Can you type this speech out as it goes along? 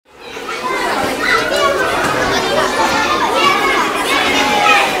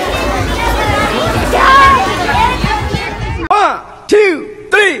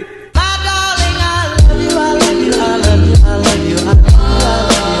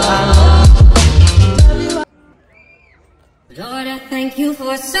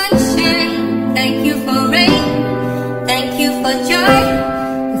for sunshine, thank you for rain, thank you for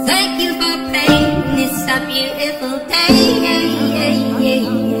joy, thank you for pain. It's a beautiful day,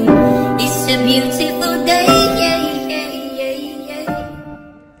 it's a beautiful day.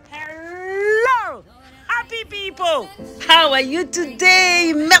 Hello, happy people. How are you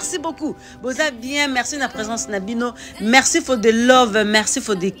today? Merci beaucoup. Vous êtes bien. Merci de la présence Nabino. Merci for the love. Merci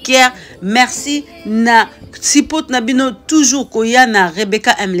for the care. Merci na support Nabino toujours koya na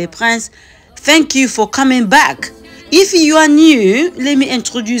Rebecca aime les princes. Thank you for coming back. If you are new, let me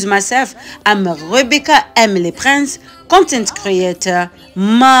introduce myself. I'm Rebecca aime les princes, content creator,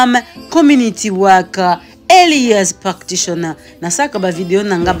 mom, community worker, Elias practitioner. Na saka ba video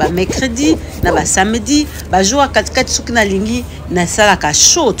nanga ba mercredi na ba samedi ba jour katikati suki na lingi na sala ka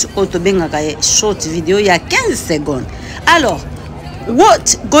short auto benga ka short video ya 15 secondes. Alors,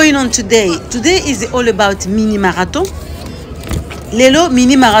 what going on today? Today is all about mini marathon. Lelo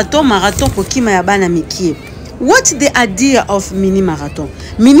mini marathon kokima ya bana mikie. What's the idea of mini marathon?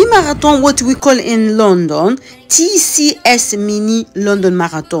 Mini marathon, what we call in London, TCS Mini London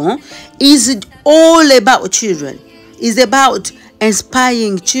Marathon, is all about children. It's about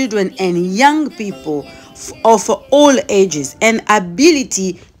inspiring children and young people of all ages and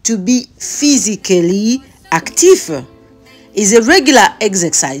ability to be physically active. It's a regular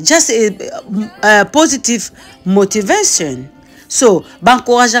exercise, just a positive motivation. So,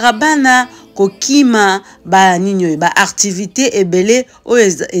 bankorajara bana kokima ba ninyo ba activité ebele o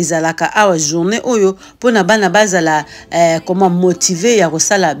ezalaka awa journée oyo pona bana bazala comment motiver ya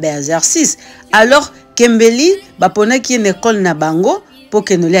kosala ba exercice. Alors kembeli ba pona ki une école na bango po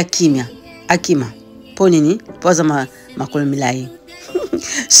kenoli akimia akima ponini poza makolo milai.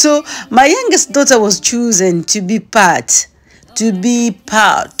 So my youngest daughter was chosen to be part of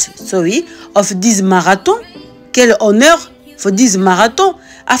this marathon. Quel honneur for this marathon.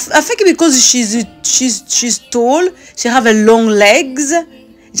 I think because she's tall, she have a long legs,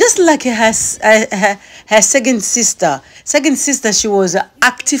 just like her second sister. Second sister, she was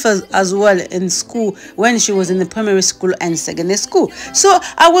active as well in school when she was in the primary school and secondary school. So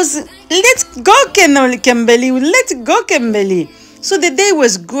I was, let's go Kimberly, let's go Kimberly. So the day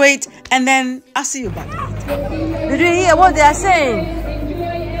was great, and then I'll see you back. Did you hear what they are saying?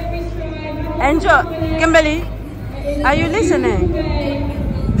 Enjoy, Kimberly. Are you listening?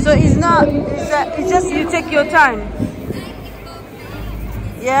 So it's not, it's just you take your time.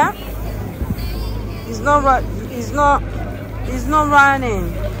 Yeah? It's not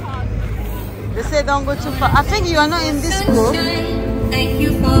running. They say don't go too far. I think you are not in this group.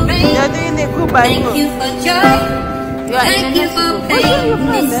 You're doing the group by group. You are in the group. What's your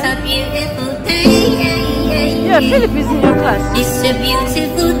friend then? Yeah, Philip is in your class. It's a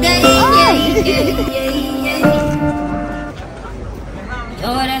beautiful day.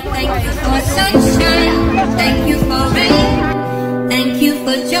 Lord, I thank you for sunshine, thank you for rain, thank you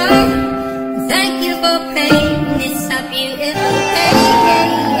for joy, thank you for pain. It's a beautiful day,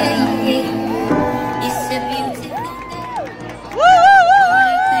 it's a beautiful day. Lord,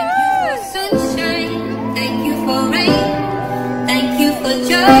 I thank you for sunshine, thank you for rain, thank you for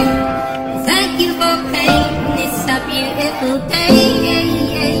joy, thank you for pain. It's a beautiful day,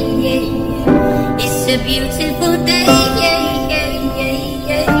 it's a beautiful day.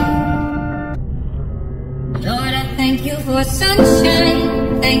 Thank you for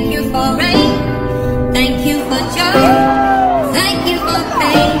sunshine, thank you for rain, thank you for joy, thank you for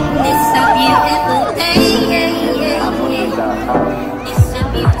pain. It's a beautiful day, it's a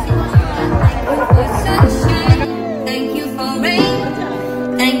beautiful day. Thank you for sunshine, thank you for rain,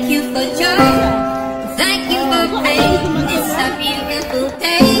 thank you for joy, thank you for pain. It's a beautiful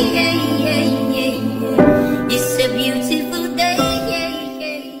day, it's a beautiful day.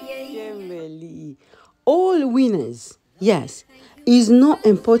 All winners, yes, it's not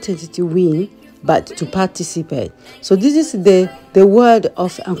important to win, but to participate. So this is the word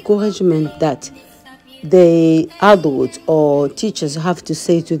of encouragement that the adults or teachers have to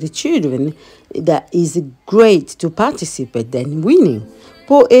say to the children, that is great to participate than winning.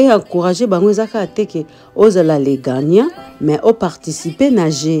 Pour encourager bango zaka teke ozala le gagnant, mais au participer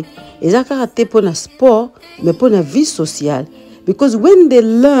nager. Ezaka te pour na sport, mais pour na vie sociale. Because when they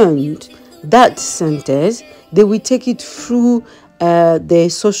learned that sentence, they will take it through their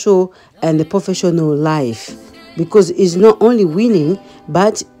social and the professional life, because it's not only winning,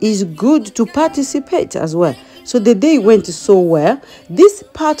 but it's good to participate as well. So the day went so well. This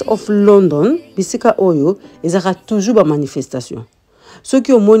part of London, Bisika Oyo, is toujours ba manifestation. Ceux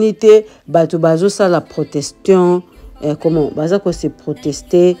qui ont monité bato bazo sa la protestation comment baza ko se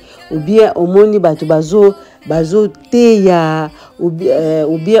protester ou bien omoni bato bazo teya ou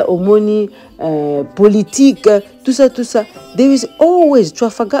bien omoni politique, tout ça. There is always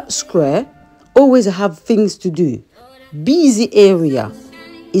Trafalgar Square, always have things to do. Busy area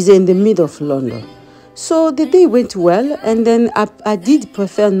is in the middle of London. So the day went well, and then I did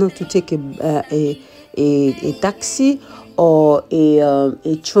prefer not to take a taxi or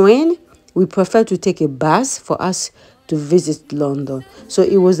a train. We prefer to take a bus for us to visit London. So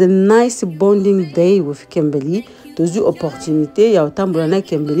it was a nice bonding day with Kimberly. Tozu opportunité ya otambula na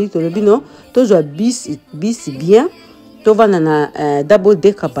Kimberly to lebi no tozu bis bien to va na double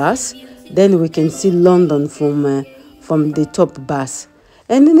decker bus, then we can see London from the top bus.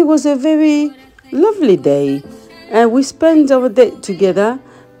 And then it was a very lovely day, and we spent our day together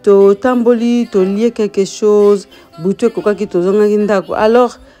to tamboli to lier quelque chose butu koka ki tozonga ndako.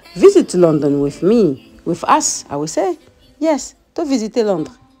 Alors visit London with me, with us, I would say. Yes, to visiter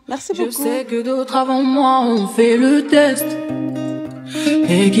Londres. Merci beaucoup. Je sais que d'autres avant moi ont fait le test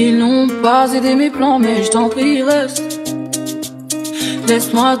et qu'ils n'ont pas aidé mes plans, mais je t'en prie reste.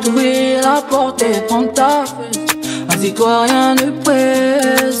 Laisse-moi t'ouvrir la porte et prendre ta fesse. Assis-toi, rien ne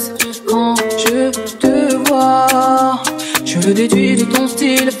presse. Quand je te vois, je le déduis de ton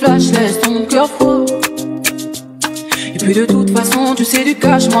style flash, laisse ton cœur froid. Et puis de toute façon, tu sais du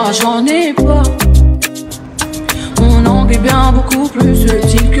cash, moi j'en ai pas. Mon angle est bien beaucoup plus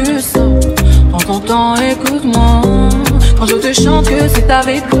subtil que ça. Prends ton temps, écoute-moi. Quand je te chante que c'est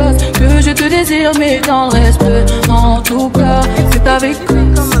avec classe, que je te désire mais dans le respect. En tout cas, c'est avec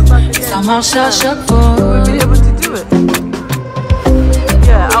classe, et ça marche à chaque fois.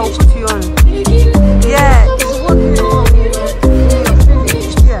 Yeah, I'll put you on. Yeah, it's working.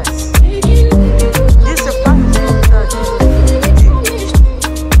 Yes. This is a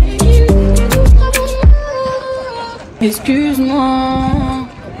Excuse-moi,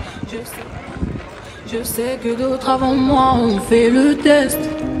 je sais que d'autres avant moi ont fait le test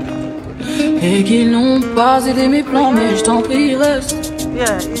et qu'ils n'ont pas aidé mes plans, mais je t'en prie reste.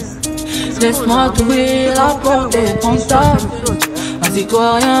 Laisse-moi t'ouvrir la porte et prendre ta fesse.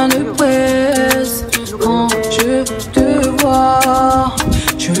 Assis-toi, rien ne presse. Quand je te vois,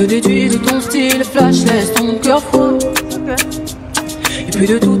 je le déduis de ton style flash, laisse ton cœur froid. Et puis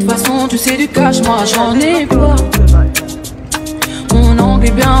de toute façon, tu sais du cash, moi j'en ai pas. Mon angle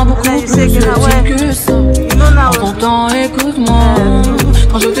est bien beaucoup plus subtil que ça. En ton temps, écoute-moi.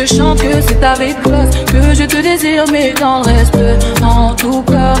 Quand je te chante que c'est avec classe, que je te désire mais dans le respect. En tout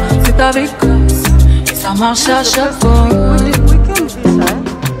cas, c'est avec classe, et ça marche à chaque fois.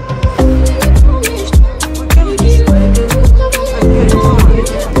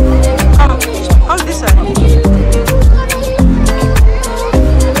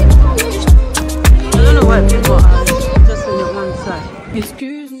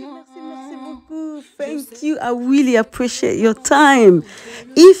 Excuse-moi. Merci beaucoup. Thank you. I really appreciate your time.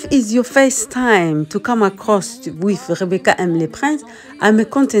 If it's your first time to come across with Rebecca M. Le Prince, I'm a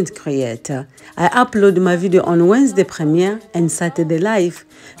content creator. I upload my video on Wednesday premiere and Saturday live.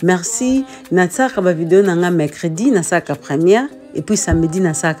 Merci. Natsaka ba video nanga mercredi nasaka premiere et puis samedi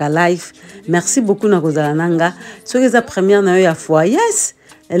nasaka live. Merci beaucoup na kozala nanga. So eza premiere na yo ya fois. Yes.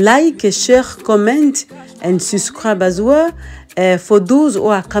 Like, share, comment and subscribe as well. For those who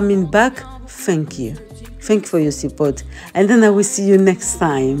are coming back, thank you. Thank you for your support. And then I will see you next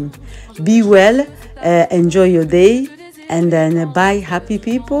time. Be well, enjoy your day, and then bye, happy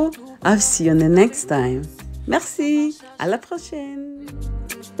people. I'll see you on the next time. Merci. À la prochaine.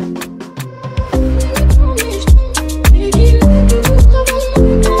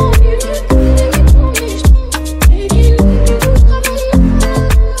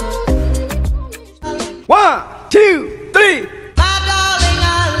 One, two.